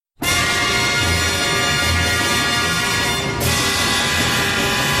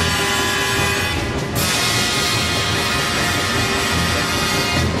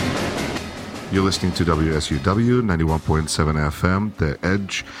listening to WSUW 91.7 FM, The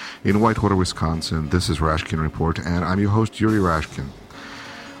Edge, in Whitewater, Wisconsin. This is Rashkin Report, and I'm your host, Yuri Rashkin.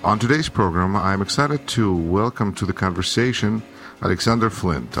 On today's program, I'm excited to welcome to the conversation Alexander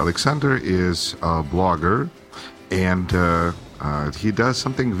Flint. Alexander is a blogger, and he does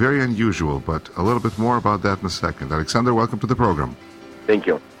something very unusual, but a little bit more about that in a second. Alexander, welcome to the program. Thank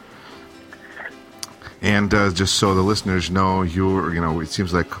you. And just so the listeners know, it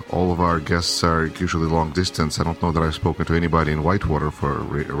seems like all of our guests are usually long distance. I don't know that I've spoken to anybody in Whitewater for a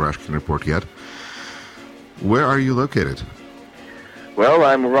Rashkin Report yet. Where are you located? Well,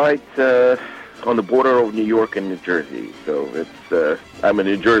 I'm right on the border of New York and New Jersey. So I'm a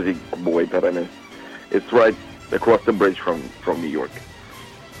New Jersey boy, but it's right across the bridge from New York.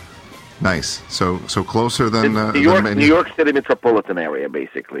 Nice. So closer than New York City metropolitan area,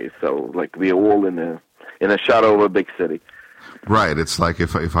 basically. So like we're all in a shadow of a big city. Right. It's like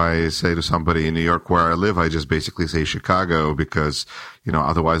if I say to somebody in New York where I live, I just basically say Chicago because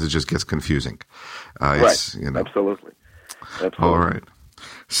otherwise it just gets confusing. Right. Absolutely. All right.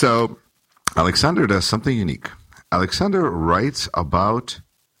 So Alexander does something unique. Alexander writes about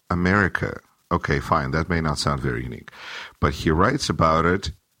America. Okay, fine. That may not sound very unique, but he writes about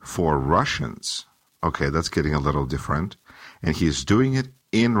it for Russians. Okay, that's getting a little different. And he's doing it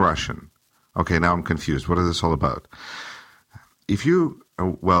in Russian. Okay, now I'm confused. What is this all about? If you,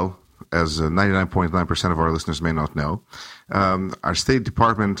 as 99.9% of our listeners may not know, our State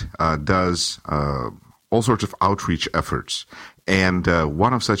Department does all sorts of outreach efforts. And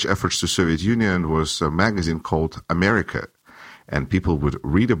one of such efforts to Soviet Union was a magazine called America. And people would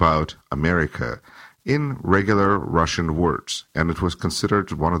read about America in regular Russian words. And it was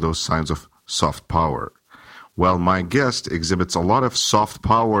considered one of those signs of soft power. Well, my guest exhibits a lot of soft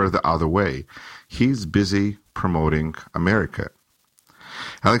power the other way. He's busy promoting America.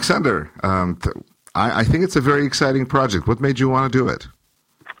 Alexander, I think it's a very exciting project. What made you want to do it?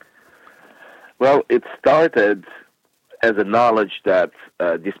 Well, it started as a knowledge that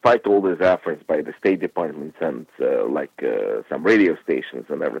despite all these efforts by the State Department and some radio stations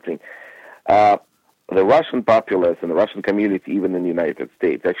and everything, the Russian populace and the Russian community, even in the United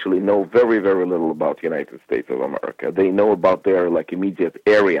States, actually know very, very little about the United States of America. They know about their immediate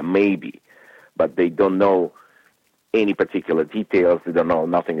area, maybe, but they don't know any particular details. They don't know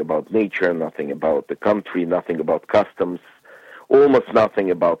nothing about nature, nothing about the country, nothing about customs, almost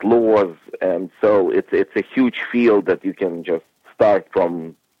nothing about laws. And so it's a huge field that you can just start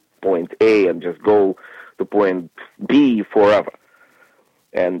from point A and just go to point B forever.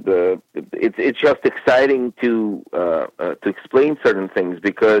 And it's just exciting to explain certain things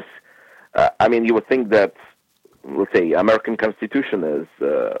because, you would think that, let's say, American Constitution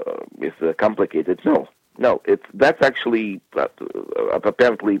is complicated. No, that's actually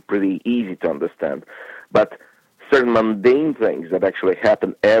apparently pretty easy to understand. But certain mundane things that actually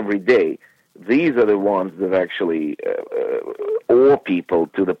happen every day, these are the ones that actually awe people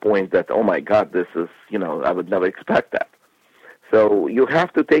to the point that, oh my God, this is, I would never expect that. So you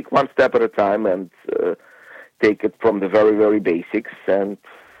have to take one step at a time and take it from the very, very basics. And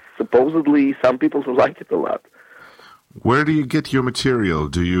supposedly some people like it a lot. Where do you get your material?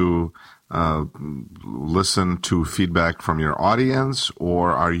 Do you listen to feedback from your audience,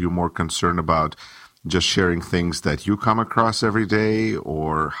 or are you more concerned about just sharing things that you come across every day,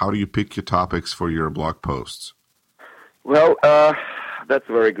 or how do you pick your topics for your blog posts? Well, that's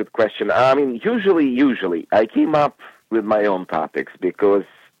a very good question. Usually I came up with my own topics because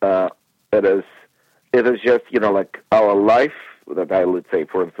it is just, our life that I would say,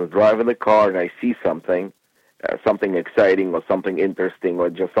 for instance, drive in the car and I see something exciting or something interesting or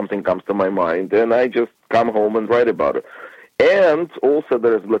just something comes to my mind, and I just come home and write about it. And also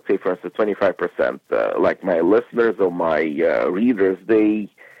there's, let's say, for instance, 25%, like my listeners or my readers, they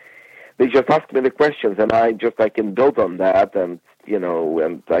just ask me the questions, and I can build on that, and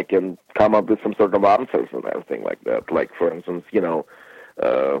and I can come up with some sort of answers and everything like that. Like, for instance,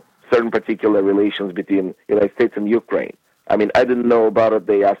 certain particular relations between United States and Ukraine. I didn't know about it.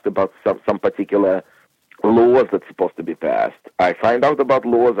 They asked about some particular laws that's supposed to be passed. I find out about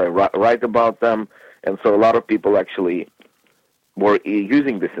laws. I write about them, and so a lot of people actually were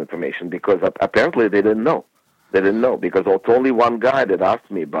using this information because apparently they didn't know. They didn't know because it's only one guy that asked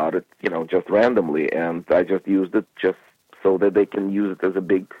me about it, just randomly, and I just used it just so that they can use it as a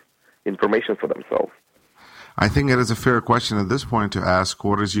big information for themselves. I think it is a fair question at this point to ask,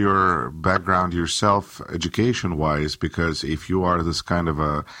 what is your background yourself, education-wise? Because if you are this kind of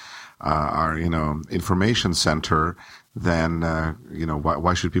our information center, then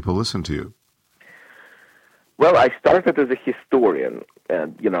why should people listen to you? Well, I started as a historian,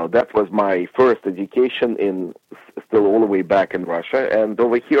 And, that was my first education still all the way back in Russia. And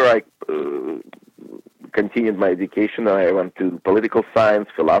over here I continued my education. I went to political science,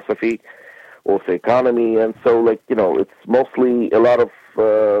 philosophy, also economy. And so, it's mostly a lot of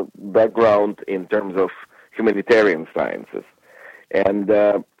background in terms of humanitarian sciences. And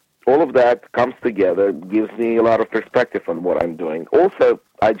all of that comes together, gives me a lot of perspective on what I'm doing. Also,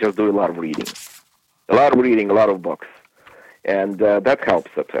 I just do a lot of reading, a lot of books. And that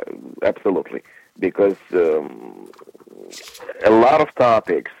helps, absolutely, because a lot of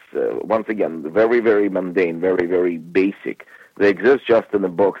topics, once again, very, very mundane, very, very basic, they exist just in the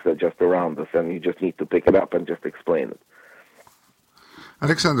books that are just around us, and you just need to pick it up and just explain it.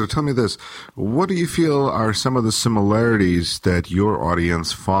 Alexander, tell me this. What do you feel are some of the similarities that your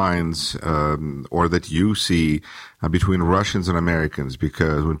audience finds or that you see between Russians and Americans?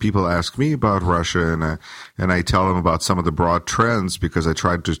 Because when people ask me about Russia and I tell them about some of the broad trends, because I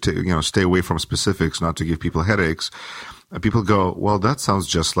try to stay away from specifics, not to give people headaches, people go, well, that sounds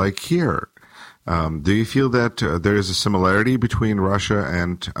just like here. Do you feel that there is a similarity between Russia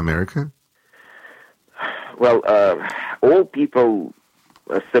and America? Well, all people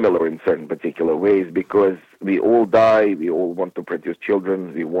are similar in certain particular ways because we all die, we all want to produce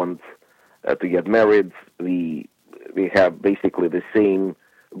children, we want to get married, we have basically the same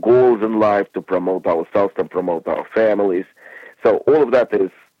goals in life to promote ourselves and promote our families. So all of that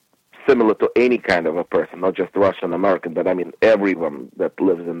is similar to any kind of a person, not just Russian American, but I mean everyone that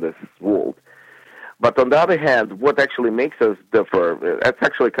lives in this world. But on the other hand, what actually makes us differ, that's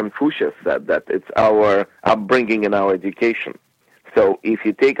actually Confucius said that it's our upbringing and our education. So if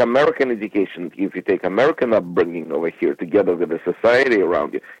you take American education, if you take American upbringing over here together with the society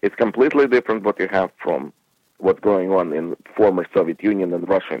around you, it's completely different what you have from what's going on in former Soviet Union and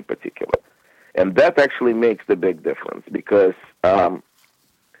Russia in particular. And that actually makes the big difference because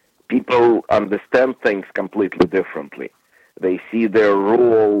people understand things completely differently. They see their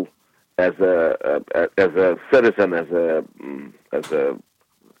role as a citizen, as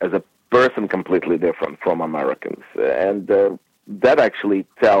a person completely different from Americans. And that actually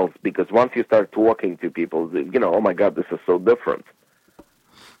tells, because once you start talking to people, oh my God, this is so different.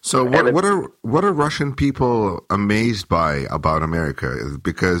 So what are Russian people amazed by about America?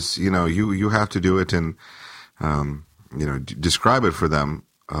 Because, you have to do it and, describe it for them.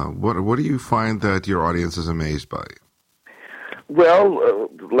 What do you find that your audience is amazed by? Well,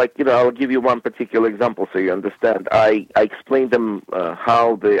 I'll give you one particular example so you understand. I explained them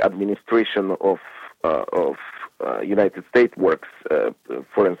how the administration of United States works,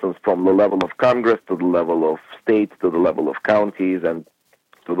 for instance, from the level of Congress to the level of states to the level of counties and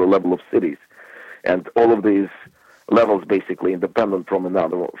to the level of cities. And all of these levels basically independent from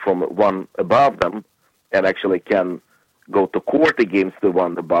one above them and actually can go to court against the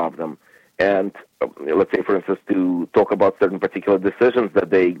one above them. And let's say, for instance, to talk about certain particular decisions that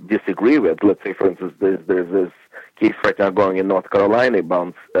they disagree with. Let's say, for instance, there's this case right now going in North Carolina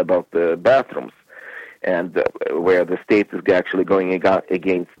about the bathrooms, and where the state is actually going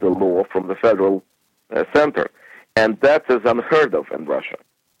against the law from the federal center. And that is unheard of in Russia.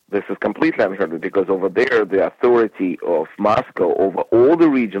 This is completely unheard of because over there the authority of Moscow over all the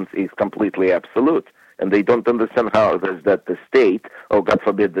regions is completely absolute. And they don't understand how it is that the state, or God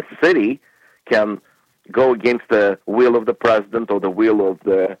forbid the city, can go against the will of the president or the will of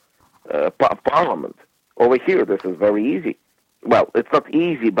the parliament. Over here, this is very easy. Well, it's not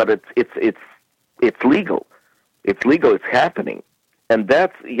easy, but it's legal. It's legal. It's happening, and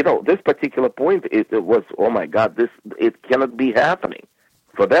that's this particular point. It was, oh my God, it cannot be happening.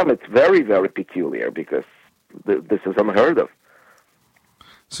 For them, it's very, very peculiar because this is unheard of.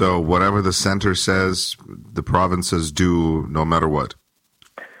 So whatever the center says, the provinces do no matter what.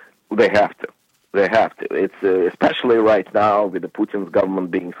 They have to. They have to. It's especially right now with the Putin's government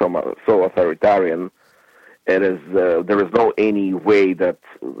being so authoritarian. It is there is no any way that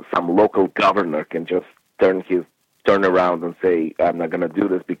some local governor can just turn around and say, I'm not going to do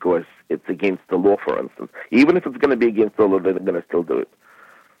this because it's against the law, for instance. Even if it's going to be against the law, they're going to still do it.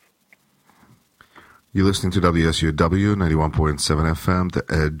 You're listening to WSUW 91.7 FM, The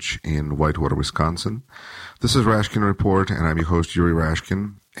Edge in Whitewater, Wisconsin. This is Rashkin Report, and I'm your host, Yuri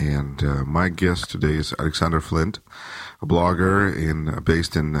Rashkin. And my guest today is Alexander Flint, a blogger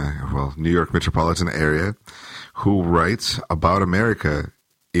based in New York metropolitan area, who writes about America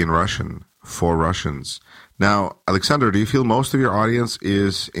in Russian for Russians. Now, Alexander, do you feel most of your audience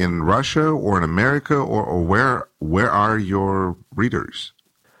is in Russia or in America, or where are your readers?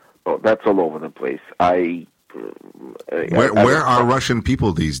 Oh, that's all over the place. Where are Russian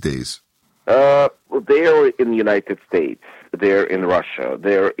people these days? They are in the United States. they're in Russia,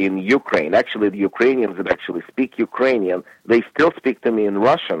 they're in Ukraine. Actually, the Ukrainians that actually speak Ukrainian, they still speak to me in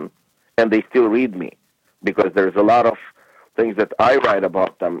Russian, and they still read me, because there's a lot of things that I write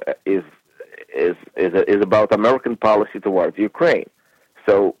about them is about American policy towards Ukraine.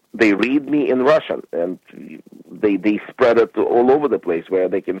 So they read me in Russian, and they spread it all over the place where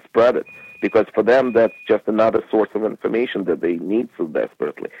they can spread it, because for them that's just another source of information that they need so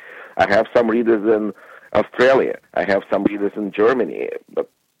desperately. I have some readers in Australia. I have some readers in Germany, but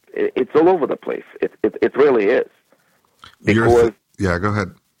it's all over the place. It really is. Because yeah, go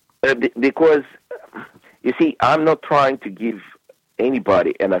ahead. Because you see, I'm not trying to give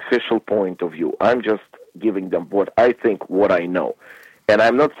anybody an official point of view. I'm just giving them what I think, what I know. And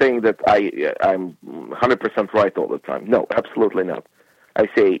I'm not saying that I'm 100% right all the time. No, absolutely not. I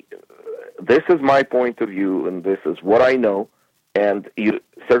say, this is my point of view, and this is what I know, and you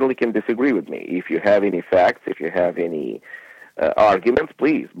certainly can disagree with me. If you have any facts, if you have any arguments,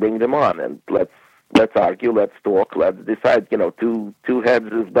 please bring them on, and let's argue, let's talk, let's decide. Two heads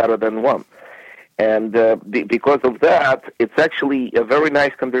is better than one. And because of that, it's actually a very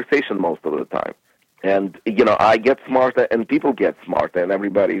nice conversation most of the time. And, I get smarter and people get smarter, and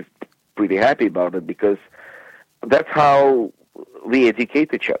everybody's pretty happy about it, because that's how we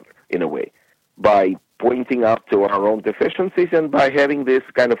educate each other, in a way, by pointing out to our own deficiencies and by having this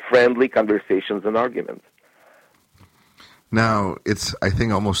kind of friendly conversations and arguments. Now, it's, I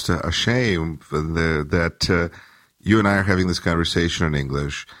think, almost a shame that you and I are having this conversation in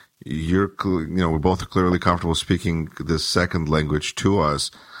English. We're both clearly comfortable speaking this second language to us,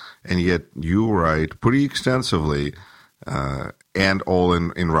 and yet you write pretty extensively and all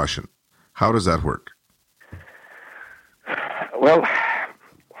in Russian. How does that work? Well,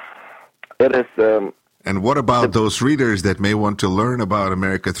 it is... and what about those readers that may want to learn about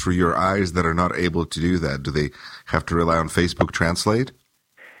America through your eyes that are not able to do that? Do they have to rely on Facebook Translate?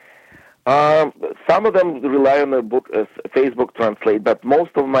 Some of them rely on the Facebook Translate, but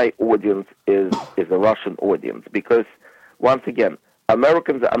most of my audience is a Russian audience, because, once again,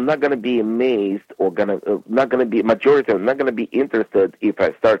 Americans are not going to be amazed or not going to be interested if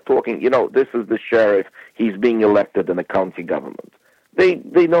I start talking, this is the sheriff, he's being elected in a county government.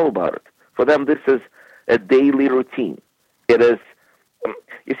 They know about it. For them, this is a daily routine. It is,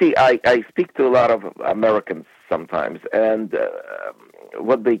 you see, I speak to a lot of Americans sometimes, and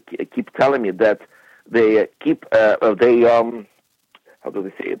what they keep telling me that they keep, how do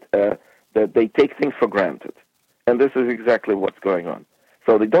they say it, that they take things for granted. And this is exactly what's going on.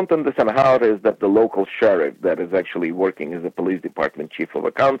 So they don't understand how it is that the local sheriff that is actually working as a police department chief of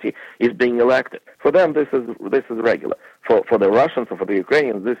a county is being elected. For them, this is regular. For the Russians or for the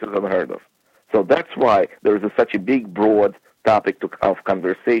Ukrainians, this is unheard of. So that's why there is such a big, broad topic of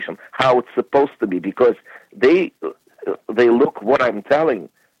conversation, how it's supposed to be, because they look what I'm telling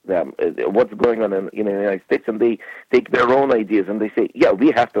them, what's going on in the United States, and they take their own ideas and they say, yeah,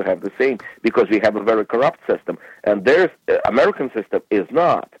 we have to have the same, because we have a very corrupt system, and their American system is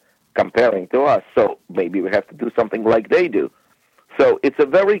not comparing to us, so maybe we have to do something like they do. So it's a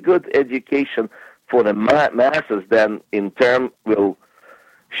very good education for the masses, then in turn will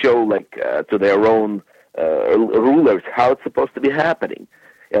show to their own rulers how it's supposed to be happening,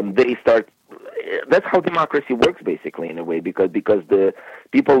 and they start. That's how democracy works, basically, in a way, because the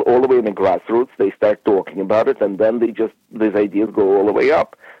people all the way in the grassroots, they start talking about it, and then these ideas go all the way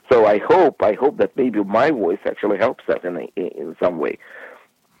up. So I hope that maybe my voice actually helps that in some way.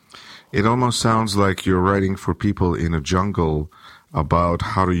 It almost sounds like you're writing for people in a jungle about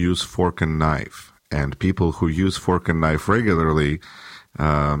how to use fork and knife, and people who use fork and knife regularly,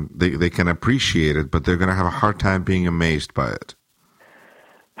 they can appreciate it, but they're going to have a hard time being amazed by it.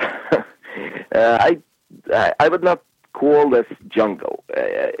 I would not call this jungle.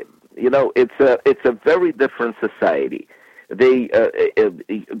 It's a very different society.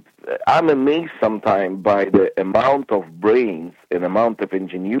 I'm amazed sometimes by the amount of brains and amount of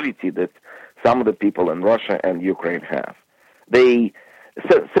ingenuity that some of the people in Russia and Ukraine have.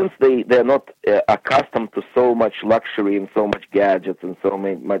 Since they're not accustomed to so much luxury and so much gadgets and so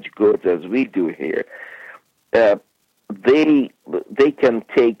much goods as we do here, they can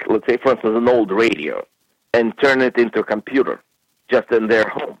take, let's say, for instance, an old radio and turn it into a computer just in their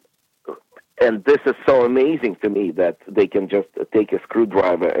home. And this is so amazing to me that they can just take a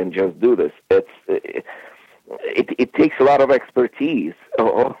screwdriver and just do this. It takes a lot of expertise,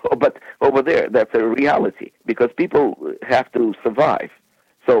 but over there, that's a reality, because people have to survive.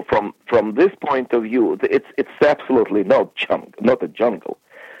 So from this point of view, it's absolutely not a jungle.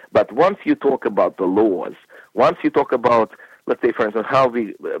 But once you talk about the laws, once you talk about, let's say, for instance, how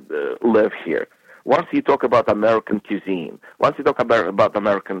we live here, once you talk about American cuisine, once you talk about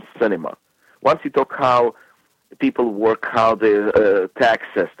American cinema, once you talk how people work, how the tax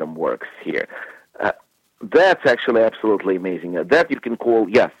system works here, that's actually absolutely amazing. That you can call,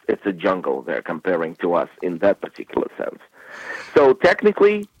 yes, it's a jungle they're comparing to us in that particular sense. So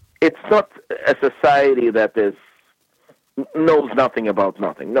technically, it's not a society that knows nothing about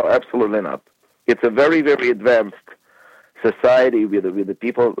nothing. No, absolutely not. It's a very, very advanced society with the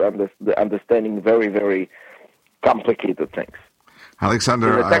people understanding very, very complicated things.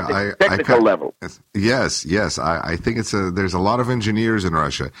 Alexander, technical level. Yes. I think there's a lot of engineers in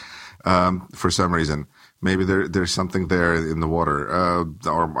Russia. For some reason, maybe there's something there in the water,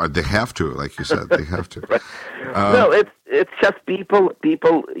 or they have to, like you said, they have to. Right. No, it's just people.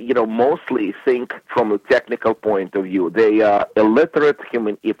 Mostly think from a technical point of view. They are illiterate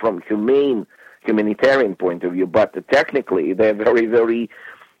from humanitarian point of view, but technically they're very, very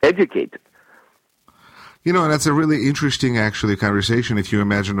educated. And that's a really interesting, actually, conversation. If you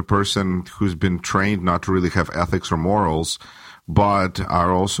imagine a person who's been trained not to really have ethics or morals, but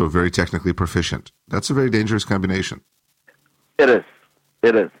are also very technically proficient. That's a very dangerous combination. It is.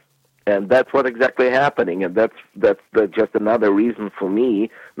 And that's what exactly happening. And that's just another reason for me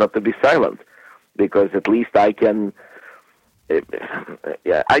not to be silent. Because at least I can...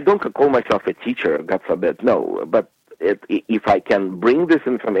 I don't call myself a teacher, God forbid, no. But if I can bring this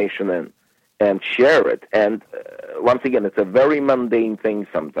information in, and share it. And once again, it's a very mundane thing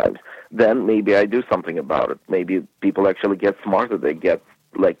sometimes. Then maybe I do something about it. Maybe people actually get smarter. They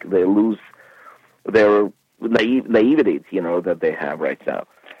lose their naivety, that they have right now.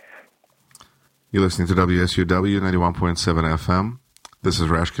 You're listening to WSUW 91.7 FM. This is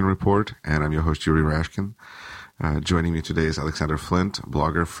Rashkin Report, and I'm your host, Yuri Rashkin. Joining me today is Alexander Flint, a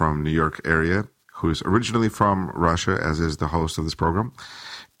blogger from New York area, who's originally from Russia, as is the host of this program,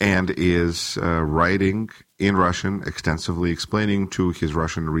 and is writing in Russian, extensively explaining to his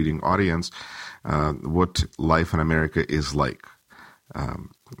Russian reading audience what life in America is like.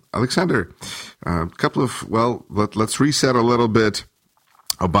 Alexander, let's reset a little bit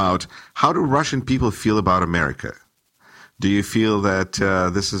about how do Russian people feel about America? Do you feel that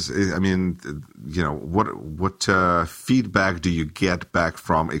this is, what feedback do you get back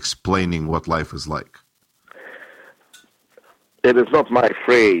from explaining what life is like? It is not my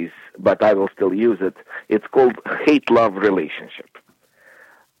phrase, but I will still use it. It's called hate-love relationship.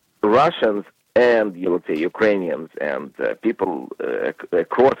 Russians and, Ukrainians and people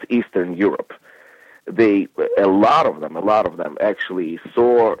across Eastern Europe, a lot of them actually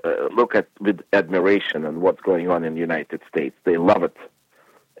look at with admiration on what's going on in the United States. They love it.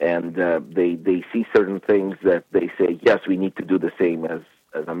 And they see certain things that they say, yes, we need to do the same as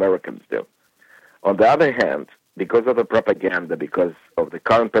Americans do. On the other hand, because of the propaganda, because of the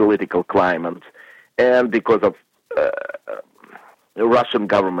current political climate, and because of the Russian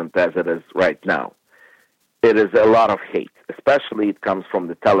government as it is right now, it is a lot of hate, especially it comes from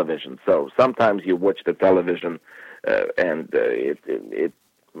the television. So sometimes you watch the television and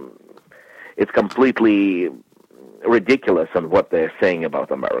it's completely ridiculous on what they're saying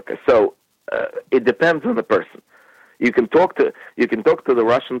about America. So it depends on the person. You can talk to the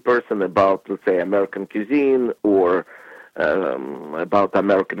Russian person about, let's say, American cuisine or about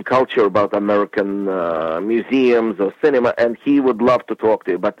American culture, about American museums or cinema, and he would love to talk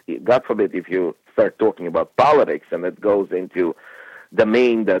to you. But God forbid if you start talking about politics and it goes into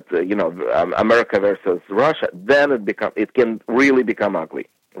domain that America versus Russia, then it can really become ugly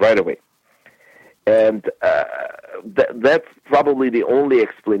right away. And that's probably the only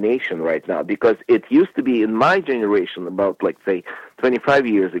explanation right now, because it used to be in my generation about, say, 25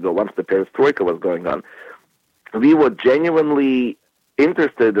 years ago, once the perestroika was going on, we were genuinely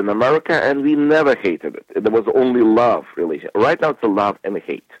interested in America and we never hated it. There was only love, really. Right now it's a love and a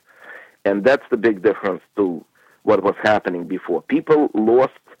hate. And that's the big difference to what was happening before. People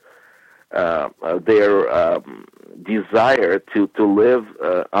lost their desire to live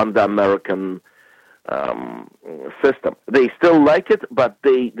under American system. They still like it, but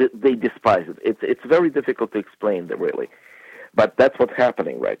they despise it. It's very difficult to explain, really, but that's what's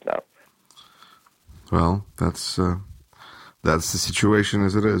happening right now. Well, that's the situation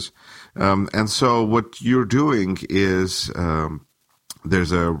as it is, and so what you're doing is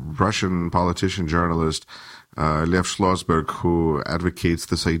there's a Russian politician journalist, Lev Schlossberg, who advocates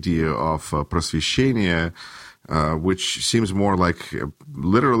this idea of prosvещение, which seems more like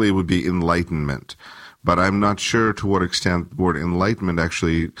literally would be enlightenment. But I'm not sure to what extent the word enlightenment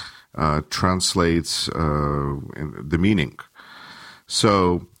actually translates the meaning.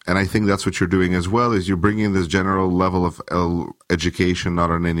 So And I think that's what you're doing as well, is you're bringing this general level of education,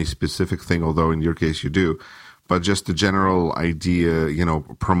 not on any specific thing, although in your case you do, but just the general idea,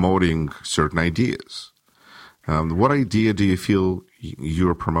 promoting certain ideas. What idea do you feel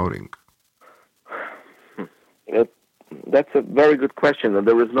you're promoting? That's a very good question, and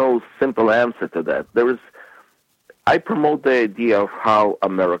there is no simple answer to that. I promote the idea of how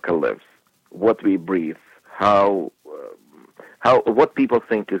America lives, what we breathe, what people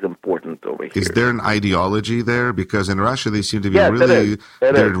think is important over here. Is there an ideology there? Because in Russia they seem to be really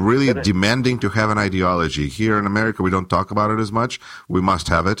demanding to have an ideology. Here in America we don't talk about it as much. We must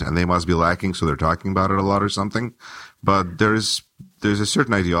have it, and they must be lacking, so they're talking about it a lot or something. But there's a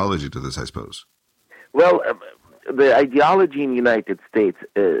certain ideology to this, I suppose. Well, the ideology in the United States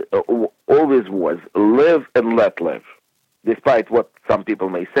always was live and let live, despite what some people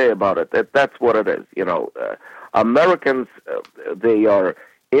may say about it. That's what it is. Americans, they are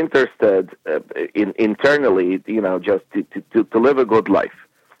interested internally, just to live a good life.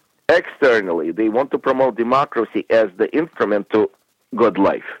 Externally, they want to promote democracy as the instrument to good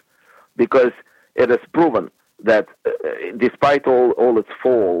life, because it is proven that despite all its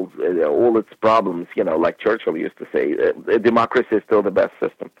faults, all its problems, like Churchill used to say, democracy is still the best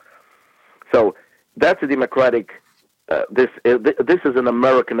system. So that's a democratic. This is an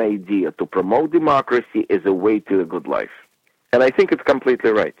American idea to promote democracy as a way to a good life, and I think it's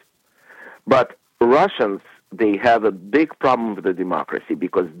completely right. But Russians, they have a big problem with the democracy,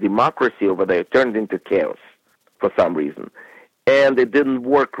 because democracy over there turned into chaos for some reason, and it didn't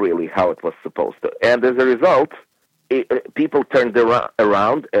work really how it was supposed to. And as a result, people turned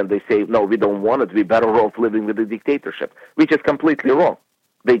around and they say, no, we don't want it. We're better off living with a dictatorship, which is completely wrong.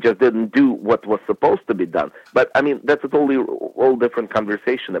 They just didn't do what was supposed to be done. But, that's a whole different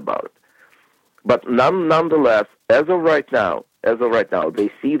conversation about it. But nonetheless, as of right now, they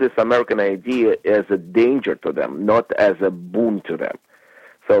see this American idea as a danger to them, not as a boon to them.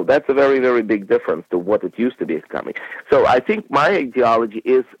 So that's a very, very big difference to what it used to be coming. So I think my ideology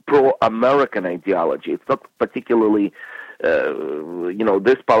is pro-American ideology. It's not particularly,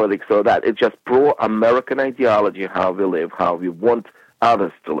 this politics or that. It's just pro-American ideology, how we live, how we want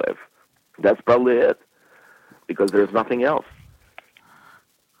others to live. That's probably it, because there's nothing else.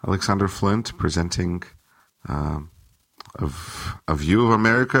 Alexander Flint presenting a view of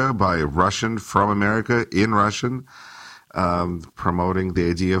America by a Russian from America in Russian, promoting the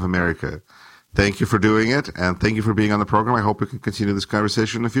idea of America. Thank you for doing it, and thank you for being on the program. I hope we can continue this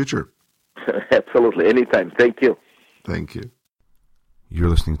conversation in the future. Absolutely. Anytime. Thank you. Thank you. You're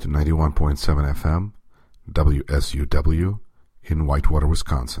listening to 91.7 FM, WSUW, in Whitewater,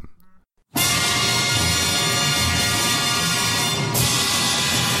 Wisconsin.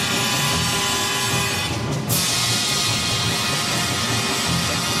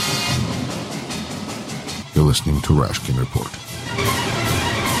 You're listening to Rashkin Report.